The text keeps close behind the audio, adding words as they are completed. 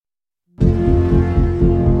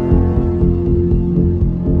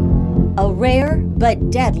rare but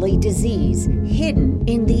deadly disease hidden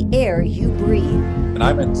in the air you breathe. And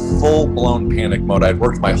I'm in full-blown panic mode. I've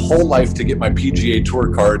worked my whole life to get my PGA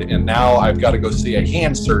Tour card, and now I've got to go see a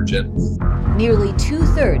hand surgeon. Nearly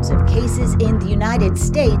 2/3 of cases in the United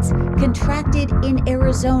States contracted in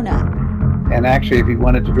Arizona. And actually, if you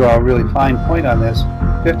wanted to draw a really fine point on this,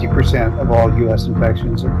 50% of all U.S.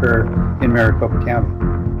 infections occur in Maricopa County.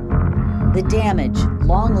 The damage,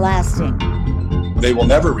 long-lasting. They will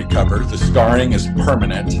never recover. The scarring is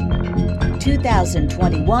permanent.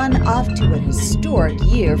 2021 off to a historic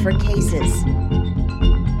year for cases.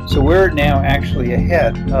 So we're now actually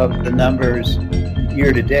ahead of the numbers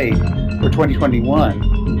year to date for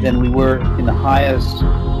 2021 than we were in the highest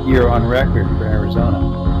year on record for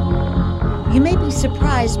Arizona. You may be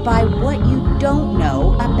surprised by what you don't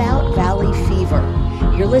know about valley fever.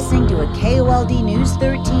 You're listening to a KOLD News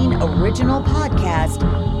 13 original podcast,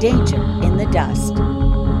 Danger in the Dust.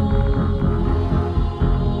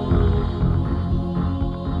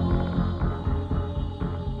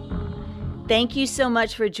 Thank you so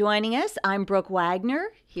much for joining us. I'm Brooke Wagner,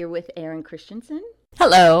 here with Erin Christensen.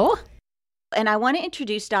 Hello. And I want to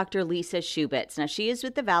introduce Dr. Lisa Shubitz. Now, she is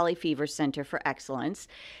with the Valley Fever Center for Excellence.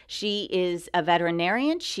 She is a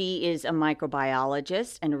veterinarian. She is a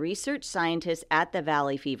microbiologist and a research scientist at the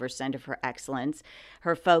Valley Fever Center for Excellence.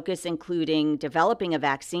 Her focus including developing a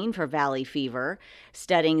vaccine for valley fever,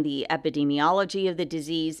 studying the epidemiology of the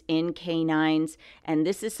disease in canines. And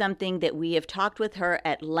this is something that we have talked with her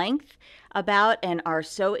at length about and are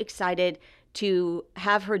so excited to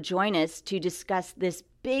have her join us to discuss this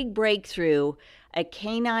big breakthrough, a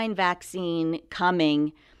canine vaccine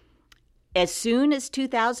coming as soon as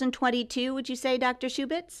 2022, would you say, Dr.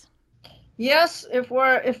 Shubitz? Yes, if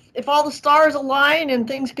all the stars align and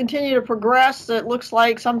things continue to progress, it looks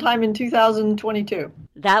like sometime in 2022.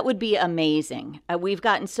 That would be amazing. We've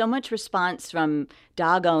gotten so much response from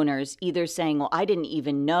dog owners either saying, well, I didn't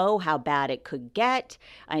even know how bad it could get.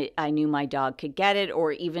 I knew my dog could get it,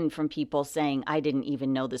 or even from people saying, I didn't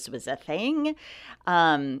even know this was a thing.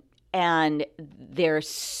 And they're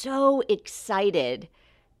so excited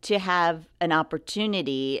to have an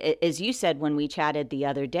opportunity, as you said when we chatted the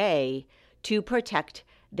other day, to protect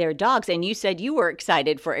their dogs. And you said you were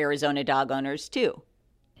excited for Arizona dog owners too.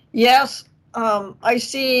 Yes.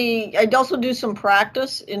 I also do some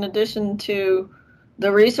practice in addition to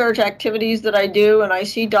the research activities that I do, and I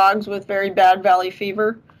see dogs with very bad valley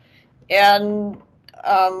fever. And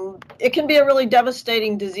it can be a really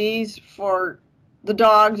devastating disease for the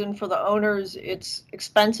dogs and for the owners. It's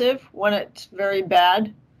expensive when it's very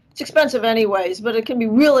bad. It's expensive anyways, but it can be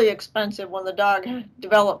really expensive when the dog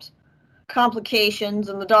develops complications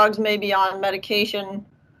and the dogs may be on medication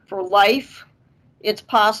for life. It's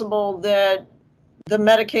possible that the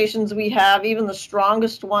medications we have, even the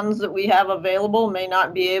strongest ones that we have available, may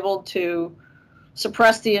not be able to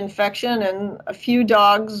suppress the infection, and a few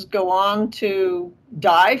dogs go on to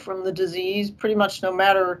die from the disease pretty much no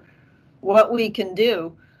matter what we can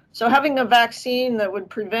do. So having a vaccine that would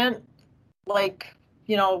prevent,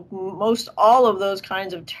 most all of those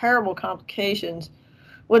kinds of terrible complications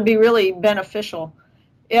would be really beneficial.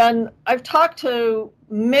 And I've talked to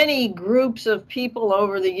many groups of people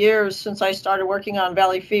over the years since I started working on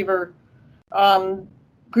valley fever,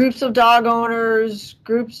 groups of dog owners,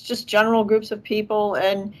 just general groups of people.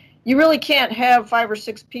 And you really can't have 5 or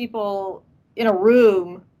 6 people in a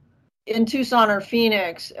room in Tucson or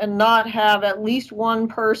Phoenix and not have at least one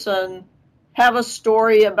person have a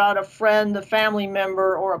story about a friend, a family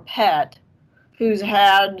member, or a pet who's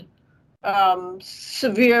had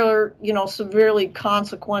severely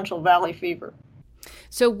consequential valley fever.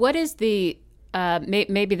 So what is the,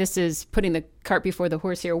 maybe this is putting the cart before the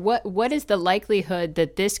horse here, what is the likelihood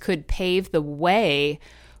that this could pave the way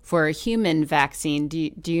for a human vaccine?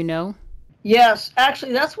 Do you know? Yes,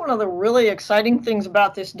 actually, that's one of the really exciting things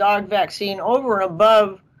about this dog vaccine, over and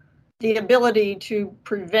above the ability to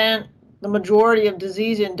prevent the majority of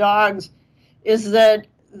disease in dogs, is that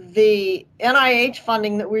the NIH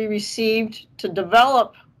funding that we received to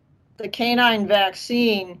develop the canine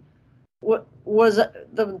vaccine was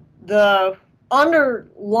the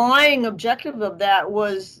underlying objective of that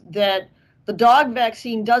was that the dog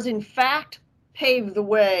vaccine does in fact pave the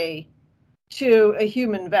way to a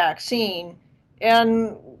human vaccine.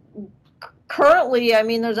 And currently,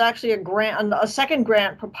 there's actually a second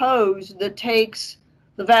grant proposed that takes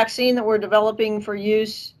the vaccine that we're developing for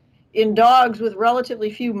use in dogs with relatively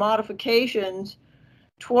few modifications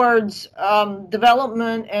towards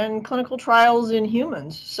development and clinical trials in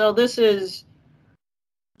humans. So this is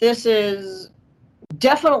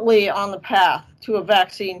definitely on the path to a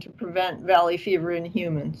vaccine to prevent valley fever in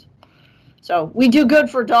humans. So we do good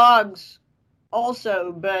for dogs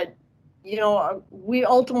also, but we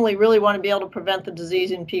ultimately really want to be able to prevent the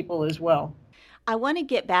disease in people as well. I want to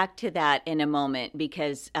get back to that in a moment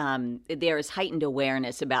because there is heightened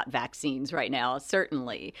awareness about vaccines right now,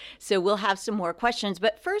 certainly. So we'll have some more questions.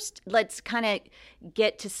 But first, let's kind of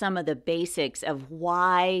get to some of the basics of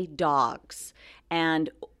why dogs and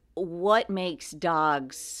what makes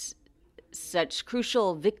dogs such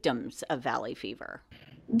crucial victims of valley fever.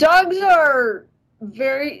 Dogs are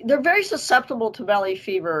they're very susceptible to valley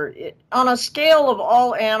fever. On a scale of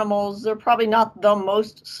all animals, they're probably not the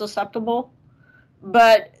most susceptible,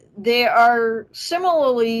 but they are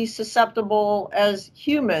similarly susceptible as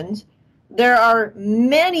humans. There are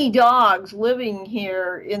many dogs living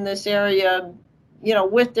here in this area,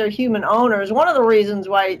 with their human owners. One of the reasons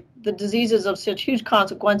why the disease is of such huge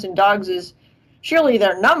consequence in dogs is surely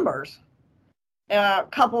their numbers,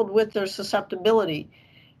 coupled with their susceptibility.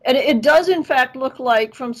 And it does, in fact, look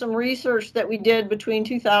like from some research that we did between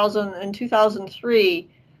 2000 and 2003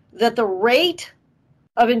 that the rate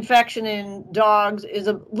of infection in dogs is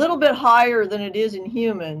a little bit higher than it is in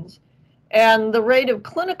humans. And the rate of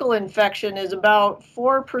clinical infection is about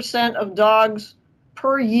 4% of dogs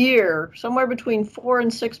per year, somewhere between 4 and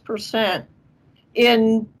 6%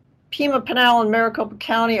 in Pima, Pinal, and Maricopa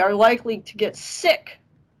County are likely to get sick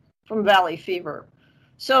from valley fever.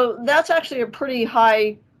 So that's actually a pretty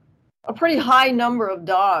high number of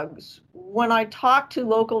dogs. When I talk to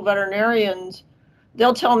local veterinarians,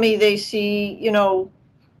 they'll tell me they see,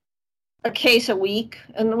 a case a week,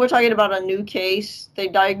 and we're talking about a new case. They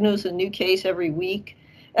diagnose a new case every week.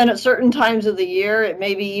 And at certain times of the year, it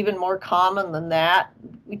may be even more common than that.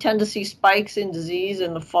 We tend to see spikes in disease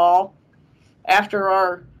in the fall after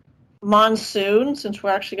our monsoon, since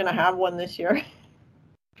we're actually going to have one this year.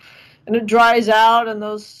 And it dries out, and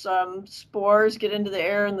those spores get into the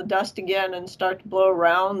air and the dust again and start to blow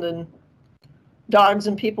around, and dogs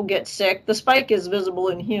and people get sick. The spike is visible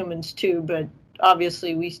in humans too, but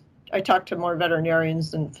obviously I talk to more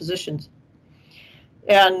veterinarians than physicians.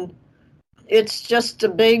 And it's just a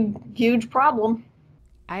big, huge problem.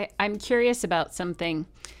 I'm curious about something.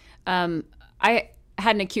 I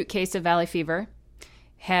had an acute case of valley fever,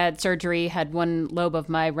 had surgery, had one lobe of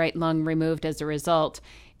my right lung removed as a result.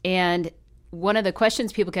 And one of the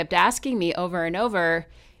questions people kept asking me over and over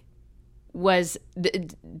was,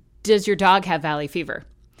 does your dog have valley fever?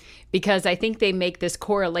 Because I think they make this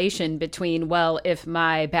correlation between, well, if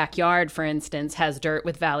my backyard, for instance, has dirt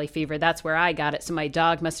with valley fever, that's where I got it. So my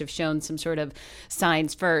dog must have shown some sort of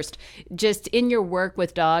signs first. Just in your work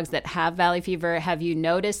with dogs that have valley fever, have you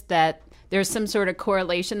noticed that there's some sort of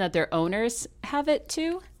correlation that their owners have it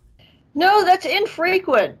too? No, that's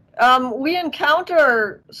infrequent. We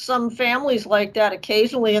encounter some families like that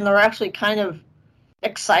occasionally, and they're actually kind of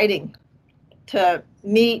exciting to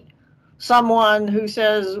meet someone who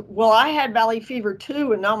says, well, I had valley fever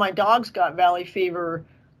too, and now my dog's got valley fever.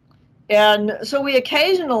 And so we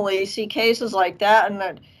occasionally see cases like that,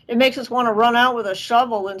 and it makes us want to run out with a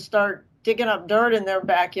shovel and start digging up dirt in their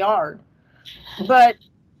backyard. But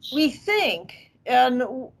we think, and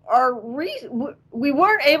we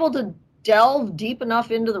weren't able to delve deep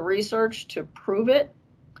enough into the research to prove it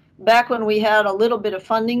back when we had a little bit of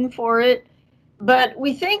funding for it. But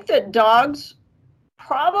we think that dogs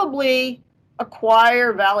probably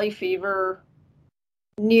acquire valley fever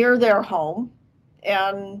near their home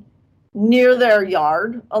and near their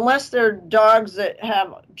yard, unless they're dogs that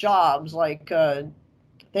have jobs like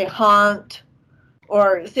they hunt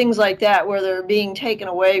or things like that, where they're being taken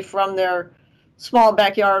away from their small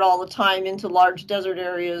backyard all the time into large desert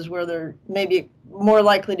areas where they're maybe more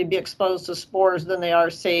likely to be exposed to spores than they are,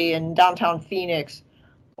 say, in downtown Phoenix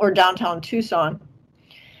or downtown Tucson.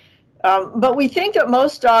 But we think that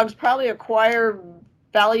most dogs probably acquire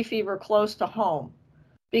valley fever close to home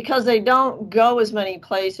because they don't go as many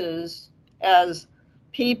places as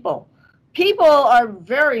people. People are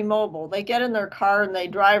very mobile. They get in their car and they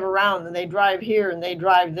drive around, and they drive here and they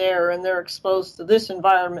drive there, and they're exposed to this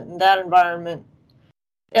environment and that environment.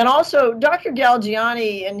 And also, Dr.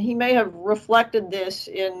 Galgiani, and he may have reflected this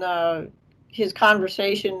in his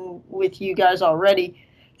conversation with you guys already,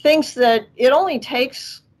 thinks that it only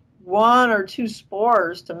takes 1 or 2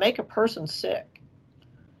 spores to make a person sick.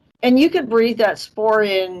 And you could breathe that spore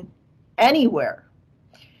in anywhere.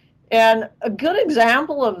 And a good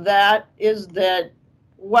example of that is that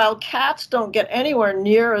while cats don't get anywhere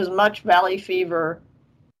near as much valley fever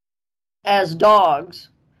as dogs,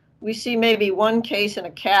 we see maybe 1 case in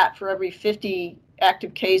a cat for every 50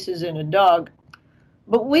 active cases in a dog.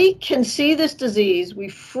 But we can see this disease, we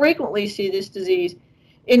frequently see this disease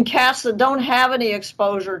in cats that don't have any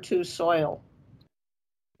exposure to soil.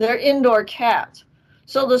 They're indoor cats.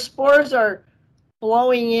 So the spores are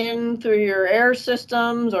blowing in through your air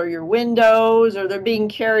systems or your windows, or they're being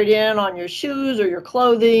carried in on your shoes or your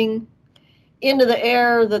clothing into the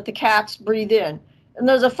air that the cats breathe in. And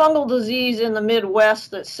there's a fungal disease in the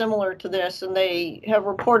Midwest that's similar to this, and they have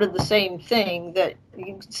reported the same thing, that you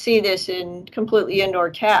can see this in completely indoor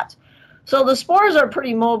cats. So the spores are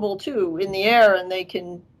pretty mobile too in the air, and they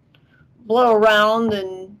can blow around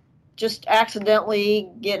and just accidentally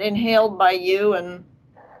get inhaled by you, and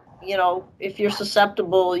if you're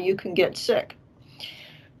susceptible, you can get sick.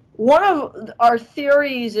 One of our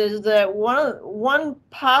theories is that one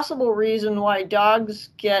possible reason why dogs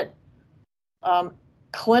get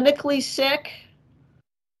clinically sick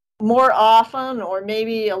more often, or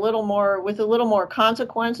maybe with a little more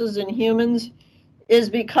consequences than humans,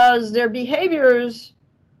 is because their behaviors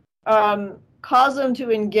cause them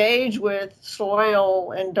to engage with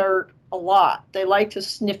soil and dirt a lot. They like to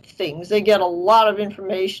sniff things. They get a lot of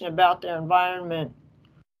information about their environment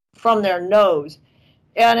from their nose.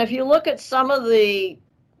 And if you look at some of the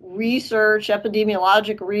research,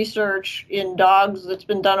 epidemiologic research in dogs that's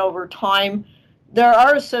been done over time, there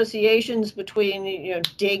are associations between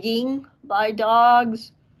digging by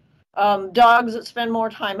dogs, dogs that spend more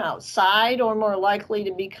time outside are more likely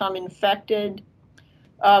to become infected,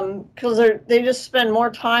 because they just spend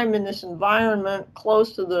more time in this environment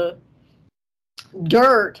close to the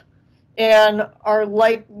dirt, and are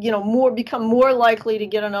become more likely to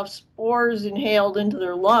get enough spores inhaled into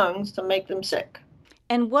their lungs to make them sick.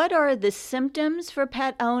 And what are the symptoms for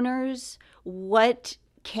pet owners? What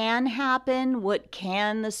can happen? What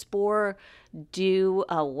can the spore do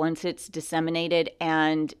once it's disseminated?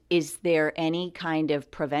 And is there any kind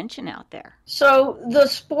of prevention out there? So the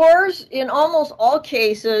spores, in almost all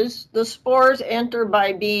cases, the spores enter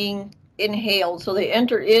by being inhaled. So they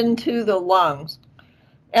enter into the lungs.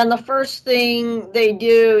 And the first thing they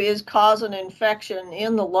do is cause an infection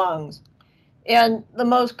in the lungs. And the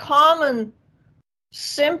most common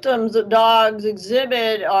symptoms that dogs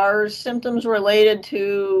exhibit are symptoms related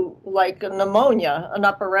to, like, a pneumonia, an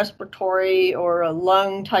upper respiratory or a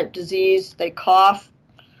lung type disease. They cough.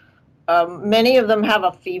 Many of them have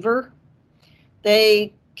a fever.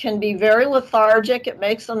 They can be very lethargic. It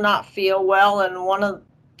makes them not feel well. And one of the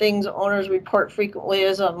things owners report frequently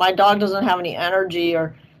is, my dog doesn't have any energy,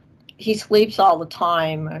 or he sleeps all the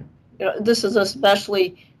time. This is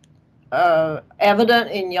especially evident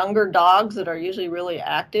in younger dogs that are usually really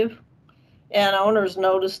active, and owners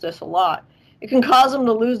notice this a lot. It can cause them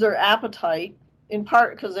to lose their appetite, in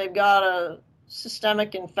part because they've got a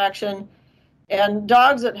systemic infection, and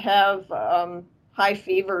dogs that have high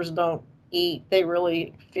fevers don't eat. They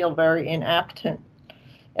really feel very inappetent.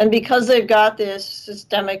 And because they've got this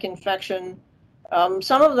systemic infection,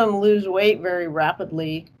 some of them lose weight very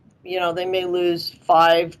rapidly. They may lose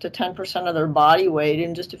 5 to 10% of their body weight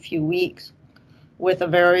in just a few weeks with a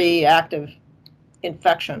very active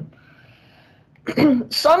infection.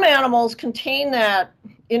 Some animals contain that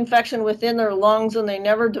infection within their lungs, and they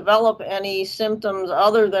never develop any symptoms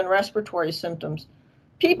other than respiratory symptoms.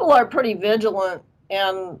 People are pretty vigilant,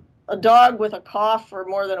 and a dog with a cough for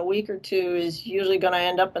more than a week or two is usually going to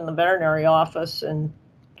end up in the veterinary office, and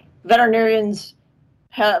veterinarians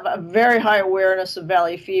have a very high awareness of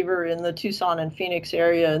valley fever in the Tucson and Phoenix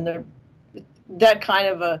area, and that kind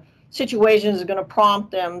of a situation is going to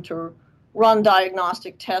prompt them to run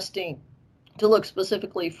diagnostic testing to look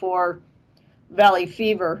specifically for valley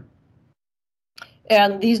fever.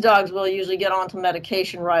 And these dogs will usually get onto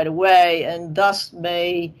medication right away, and thus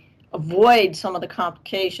may avoid some of the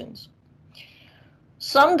complications.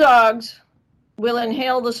 Some dogs will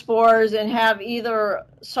inhale the spores and have either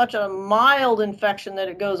such a mild infection that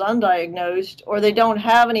it goes undiagnosed, or they don't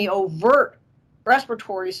have any overt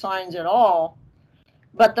respiratory signs at all,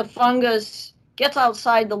 but the fungus gets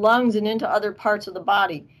outside the lungs and into other parts of the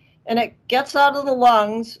body. And it gets out of the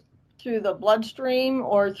lungs through the bloodstream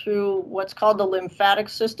or through what's called the lymphatic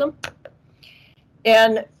system.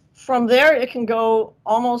 And from there, it can go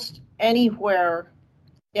almost anywhere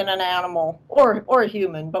in an animal or a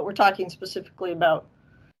human, but we're talking specifically about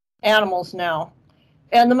animals now.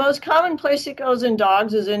 And the most common place it goes in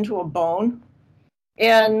dogs is into a bone.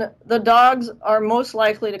 And the dogs are most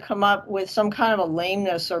likely to come up with some kind of a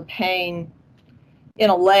lameness or pain in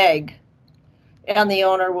a leg. And the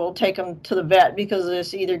owner will take them to the vet because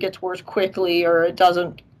this either gets worse quickly or it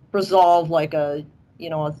doesn't resolve like a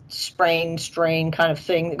sprain, strain kind of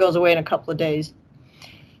thing that goes away in a couple of days.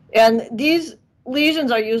 And these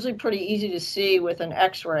lesions are usually pretty easy to see with an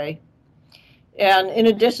X-ray. And in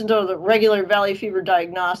addition to the regular valley fever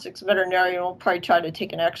diagnostics, a veterinarian will probably try to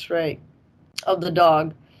take an x-ray of the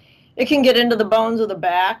dog. It can get into the bones of the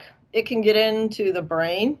back. It can get into the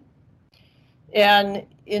brain. And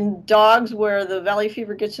in dogs where the valley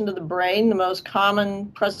fever gets into the brain, the most common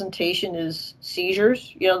presentation is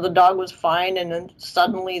seizures. The dog was fine, and then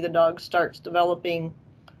suddenly the dog starts developing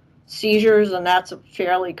seizures, and that's a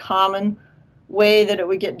fairly common way that it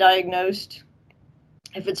would get diagnosed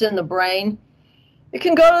if it's in the brain. It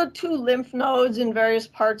can go to lymph nodes in various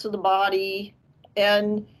parts of the body,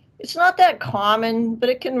 and it's not that common, but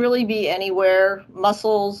it can really be anywhere.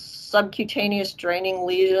 Muscles, subcutaneous draining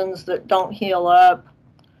lesions that don't heal up.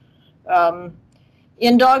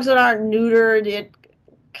 In dogs that aren't neutered, it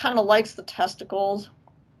kind of likes the testicles,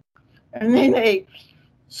 and they may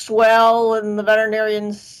swell, and the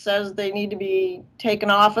veterinarian says they need to be taken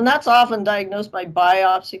off, and that's often diagnosed by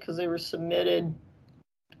biopsy because they were submitted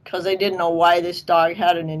because they didn't know why this dog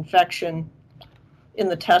had an infection in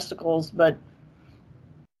the testicles. But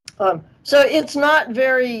so it's not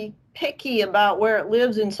very picky about where it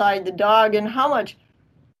lives inside the dog, and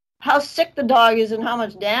how sick the dog is and how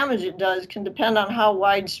much damage it does can depend on how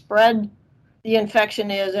widespread the infection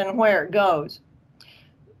is and where it goes.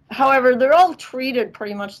 However, they're all treated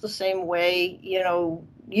pretty much the same way,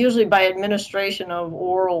 usually by administration of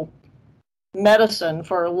oral medicine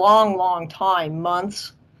for a long, long time,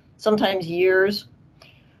 months, sometimes years.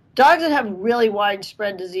 Dogs that have really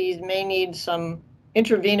widespread disease may need some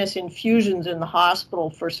intravenous infusions in the hospital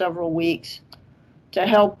for several weeks to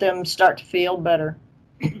help them start to feel better.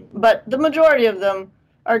 But the majority of them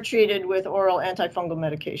are treated with oral antifungal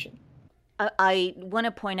medication. I want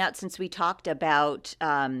to point out, since we talked about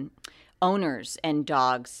owners and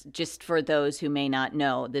dogs, just for those who may not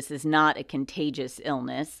know, this is not a contagious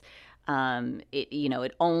illness.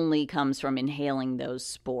 It only comes from inhaling those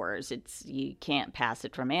spores. You can't pass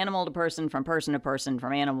it from animal to person to person,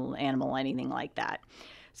 from animal to animal, anything like that.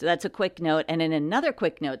 So that's a quick note. And in another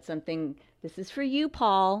quick note, this is for you,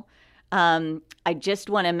 Paul. I just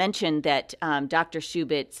want to mention that Dr.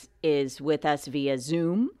 Shubitz is with us via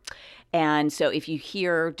Zoom. And so if you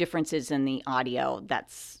hear differences in the audio,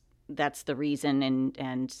 that's the reason.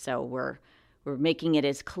 And so we're making it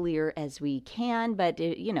as clear as we can, but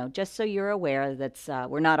just so you're aware, that's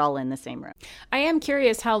we're not all in the same room. I am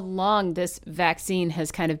curious how long this vaccine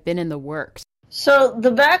has kind of been in the works. So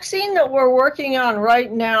the vaccine that we're working on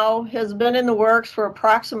right now has been in the works for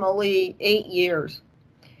approximately 8 years.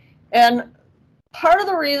 And part of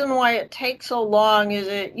the reason why it takes so long is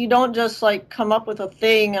that you don't just come up with a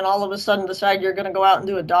thing and all of a sudden decide you're going to go out and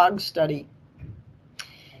do a dog study.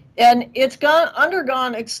 And it's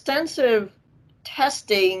undergone extensive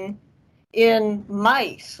testing in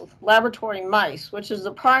mice, laboratory mice, which is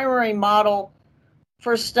the primary model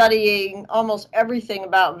for studying almost everything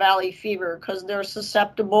about valley fever because they're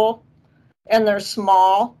susceptible and they're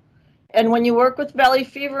small. And when you work with valley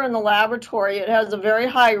fever in the laboratory, it has a very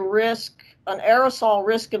high risk, an aerosol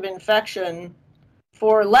risk of infection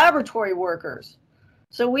for laboratory workers.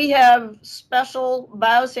 So we have special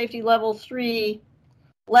biosafety level 3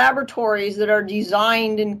 laboratories that are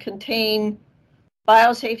designed and contain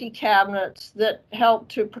biosafety cabinets that help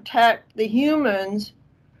to protect the humans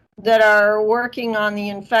that are working on the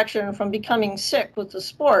infection from becoming sick with the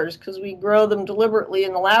spores, because we grow them deliberately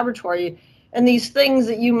in the laboratory. And these things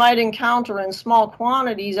that you might encounter in small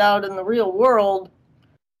quantities out in the real world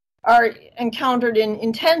are encountered in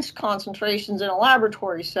intense concentrations in a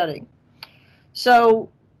laboratory setting. So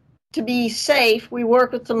to be safe, we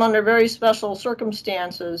work with them under very special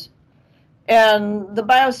circumstances. And the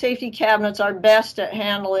biosafety cabinets are best at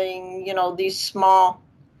handling, these small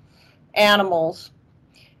animals.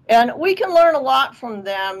 And we can learn a lot from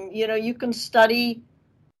them. You can study,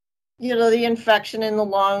 the infection in the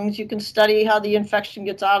lungs. You can study how the infection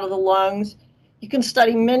gets out of the lungs. You can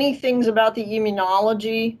study many things about the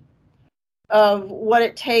immunology of what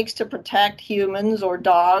it takes to protect humans or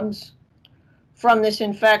dogs from this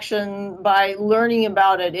infection by learning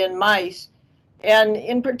about it in mice. And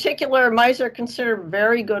in particular, mice are considered a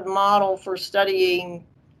very good model for studying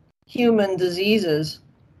human diseases.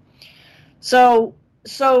 So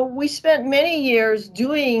we spent many years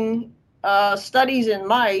doing studies in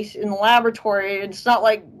mice in the laboratory. It's not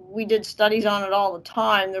like we did studies on it all the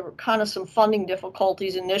time. There were kind of some funding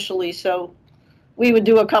difficulties initially, so we would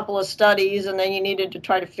do a couple of studies, and then you needed to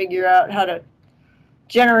try to figure out how to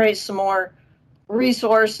generate some more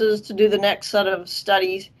resources to do the next set of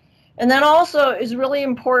studies. And then also it's really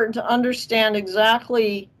important to understand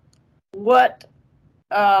exactly what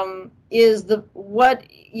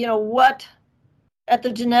what at the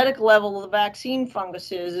genetic level the vaccine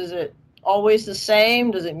fungus is. Is it always the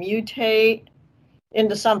same? Does it mutate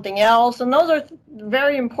into something else? And those are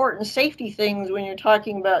very important safety things when you're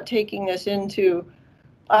talking about taking this into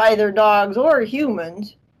either dogs or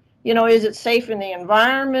humans. Is it safe in the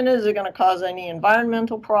environment? Is it going to cause any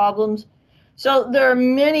environmental problems? So there are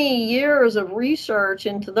many years of research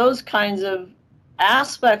into those kinds of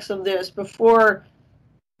aspects of this before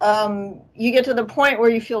you get to the point where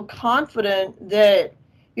you feel confident that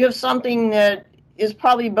you have something that is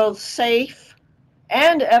probably both safe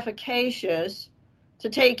and efficacious to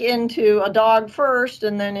take into a dog first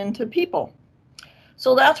and then into people.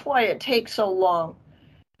 So that's why it takes so long.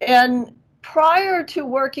 And prior to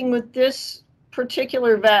working with this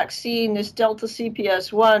particular vaccine, this Delta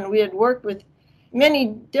CPS1, we had worked with many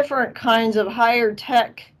different kinds of higher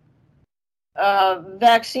tech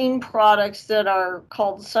vaccine products that are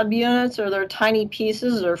called subunits, or they're tiny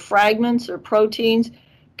pieces or fragments or proteins,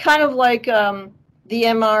 kind of like the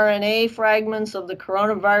mRNA fragments of the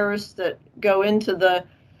coronavirus that go into the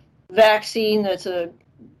vaccine that's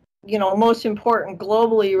most important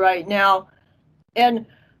globally right now. And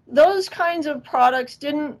those kinds of products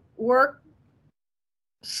didn't work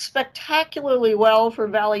spectacularly well for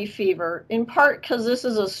valley fever, in part because this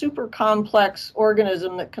is a super complex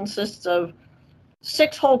organism that consists of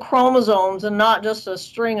 6 whole chromosomes and not just a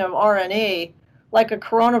string of RNA like a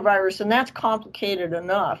coronavirus, and that's complicated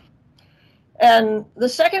enough. And the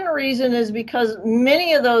second reason is because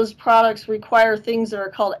many of those products require things that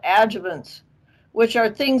are called adjuvants, which are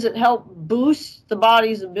things that help boost the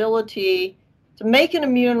body's ability to make an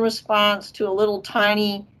immune response to a little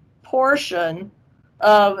tiny portion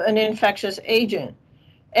of an infectious agent.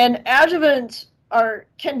 And adjuvants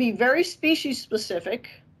can be very species specific.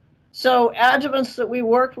 So adjuvants that we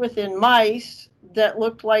worked with in mice that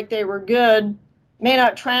looked like they were good may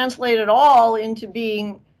not translate at all into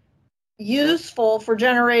being useful for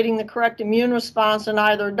generating the correct immune response in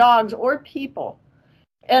either dogs or people.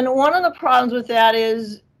 And one of the problems with that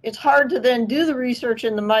is it's hard to then do the research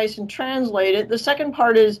in the mice and translate it. The second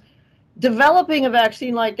part is developing a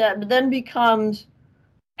vaccine like that then becomes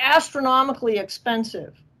astronomically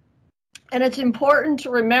expensive. And it's important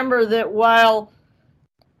to remember that while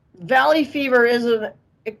valley fever is an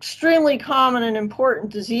extremely common and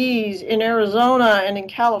important disease in Arizona and in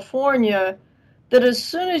California, that as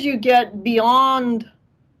soon as you get beyond,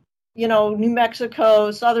 New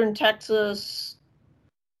Mexico, southern Texas,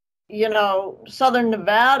 southern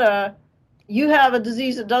Nevada, you have a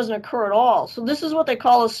disease that doesn't occur at all. So this is what they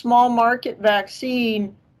call a small market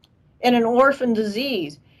vaccine in an orphan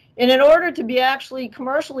disease. And in order to be actually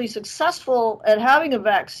commercially successful at having a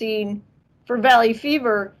vaccine for valley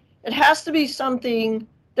fever, it has to be something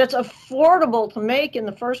that's affordable to make in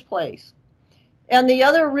the first place. And the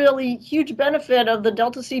other really huge benefit of the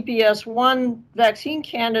Delta CPS1 vaccine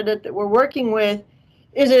candidate that we're working with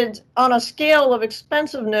is it's on a scale of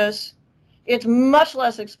expensiveness, it's much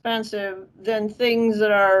less expensive than things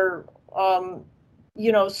that are,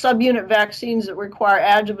 subunit vaccines that require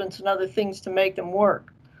adjuvants and other things to make them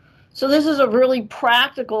work. So this is a really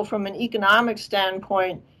practical from an economic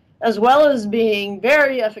standpoint, as well as being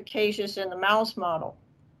very efficacious in the mouse model.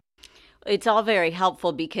 It's all very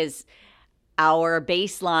helpful because our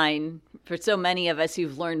baseline for so many of us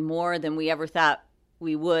who've learned more than we ever thought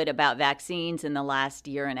we would about vaccines in the last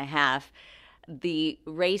year and a half, the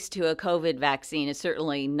race to a COVID vaccine is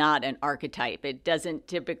certainly not an archetype. It doesn't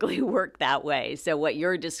typically work that way. So what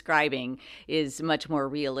you're describing is much more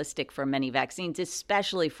realistic for many vaccines,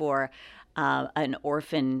 especially for an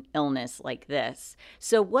orphan illness like this.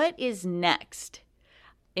 So what is next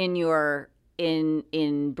in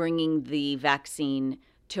bringing the vaccine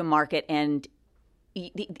to market? And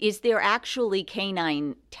is there actually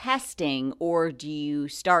canine testing, or do you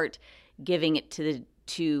start giving it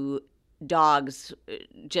to dogs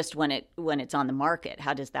just when it's on the market?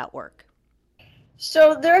 How does that work?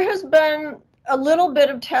 So there has been a little bit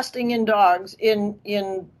of testing in dogs,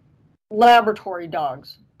 in laboratory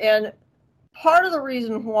dogs. And part of the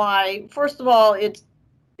reason why, first of all, it's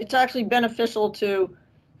actually beneficial to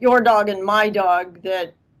your dog and my dog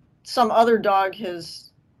that some other dog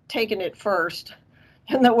has taken it first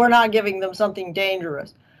and that we're not giving them something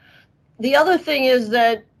dangerous. The other thing is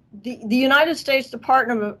that the United States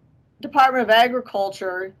Department of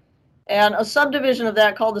Agriculture and a subdivision of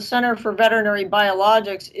that called the Center for Veterinary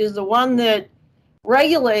Biologics is the one that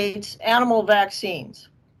regulates animal vaccines.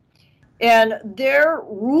 And their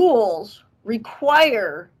rules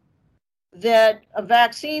require that a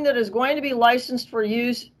vaccine that is going to be licensed for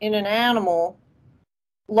use in an animal,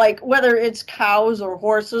 like whether it's cows or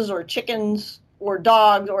horses or chickens or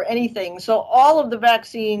dogs or anything, so all of the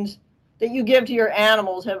vaccines that you give to your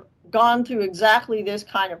animals have gone through exactly this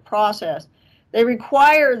kind of process. They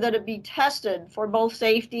require that it be tested for both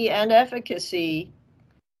safety and efficacy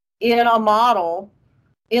in a model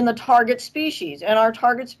in the target species. And our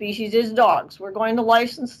target species is dogs. We're going to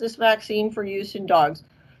license this vaccine for use in dogs.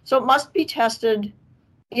 So it must be tested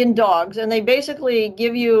in dogs. And they basically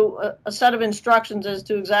give you a set of instructions as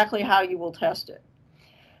to exactly how you will test it.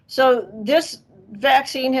 So this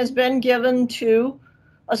vaccine has been given to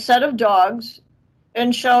a set of dogs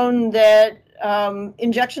and shown that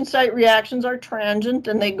injection site reactions are transient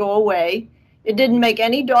and they go away. It didn't make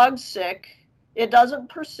any dogs sick. It doesn't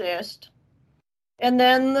persist. And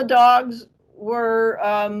then the dogs were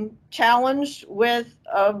challenged with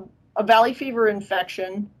a valley fever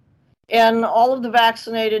infection. And all of the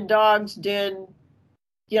vaccinated dogs did,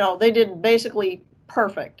 they did basically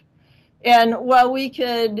perfect. And while we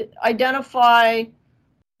could identify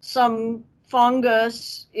some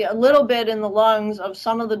fungus, a little bit in the lungs of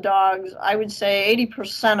some of the dogs, I would say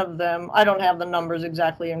 80% of them, I don't have the numbers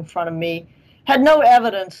exactly in front of me, had no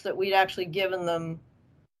evidence that we'd actually given them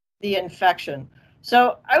the infection.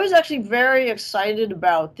 So I was actually very excited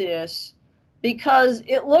about this because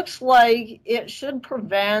it looks like it should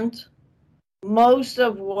prevent most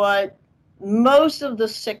of the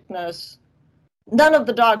sickness. None of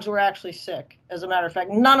the dogs were actually sick. As a matter of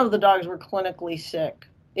fact, none of the dogs were clinically sick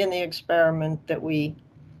in the experiment that we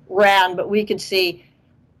ran, but we could see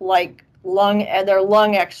their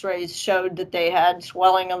lung x-rays showed that they had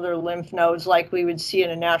swelling of their lymph nodes like we would see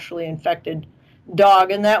in a naturally infected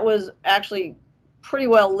dog. And that was actually pretty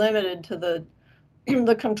well limited to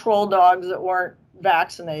the control dogs that weren't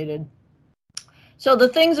vaccinated. So the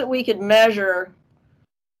things that we could measure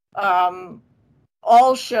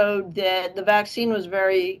all showed that the vaccine was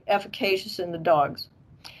very efficacious in the dogs.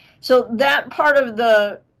 So that part of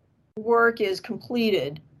the work is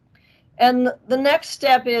completed. And the next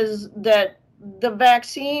step is that the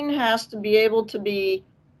vaccine has to be able to be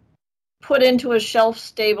put into a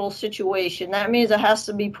shelf-stable situation. That means it has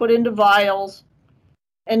to be put into vials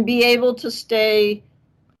and be able to stay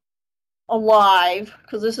alive,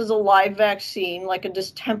 because this is a live vaccine, like a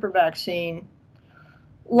distemper vaccine,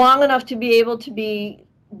 long enough to be able to be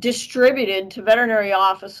distributed to veterinary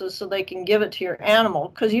offices so they can give it to your animal,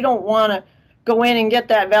 because you don't want to go in and get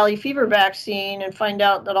that valley fever vaccine and find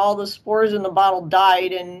out that all the spores in the bottle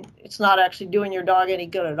died and it's not actually doing your dog any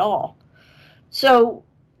good at all. So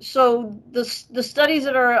the studies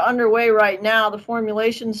that are underway right now, the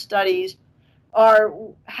formulation studies, are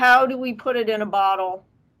how do we put it in a bottle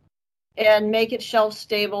and make it shelf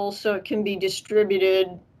stable so it can be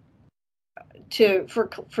distributed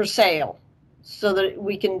for sale, so that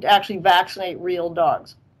we can actually vaccinate real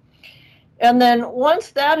dogs. And then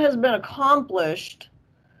once that has been accomplished,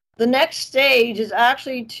 the next stage is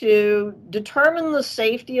actually to determine the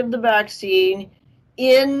safety of the vaccine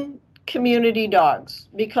in community dogs,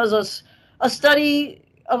 because a study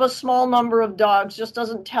of a small number of dogs just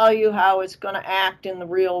doesn't tell you how it's going to act in the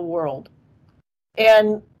real world.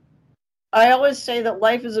 And I always say that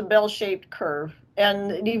life is a bell-shaped curve.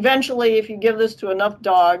 And eventually, if you give this to enough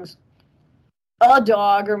dogs, a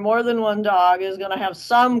dog or more than one dog is going to have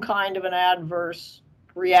some kind of an adverse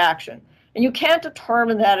reaction. And you can't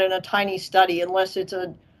determine that in a tiny study unless it's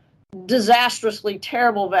a disastrously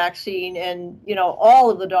terrible vaccine and, all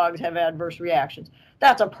of the dogs have adverse reactions.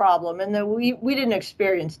 That's a problem, and then we didn't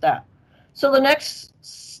experience that. So the next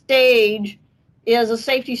stage is a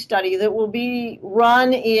safety study that will be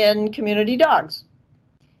run in community dogs.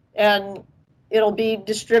 And it'll be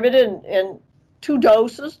distributed in 2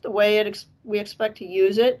 doses, the way we expect to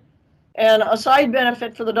use it. And a side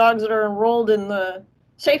benefit for the dogs that are enrolled in the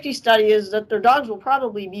safety study is that their dogs will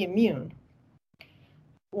probably be immune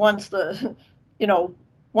once the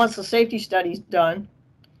safety study's done.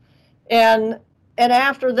 And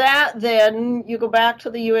after that, then you go back to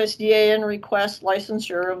the USDA and request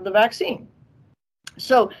licensure of the vaccine.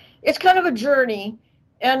 So it's kind of a journey.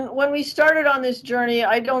 And when we started on this journey,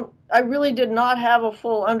 I really did not have a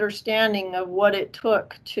full understanding of what it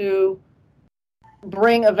took to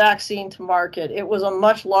bring a vaccine to market. It was a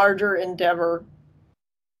much larger endeavor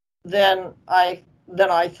than I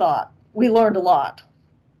thought. We learned a lot.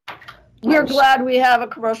 We're glad we have a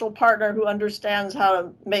commercial partner who understands how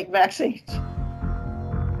to make vaccines.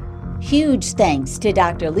 Huge thanks to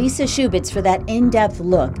Dr. Lisa Shubitz for that in-depth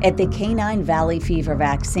look at the canine valley fever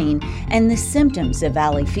vaccine and the symptoms of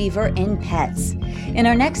valley fever in pets. In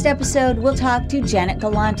our next episode, we'll talk to Janet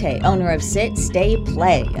Galante, owner of Sit, Stay,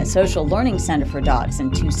 Play, a social learning center for dogs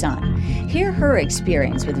in Tucson. Hear her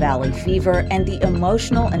experience with valley fever and the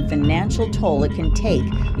emotional and financial toll it can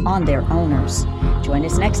take on their owners. Join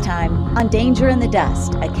us next time on Danger in the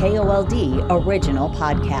Dust, a KOLD original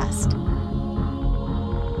podcast.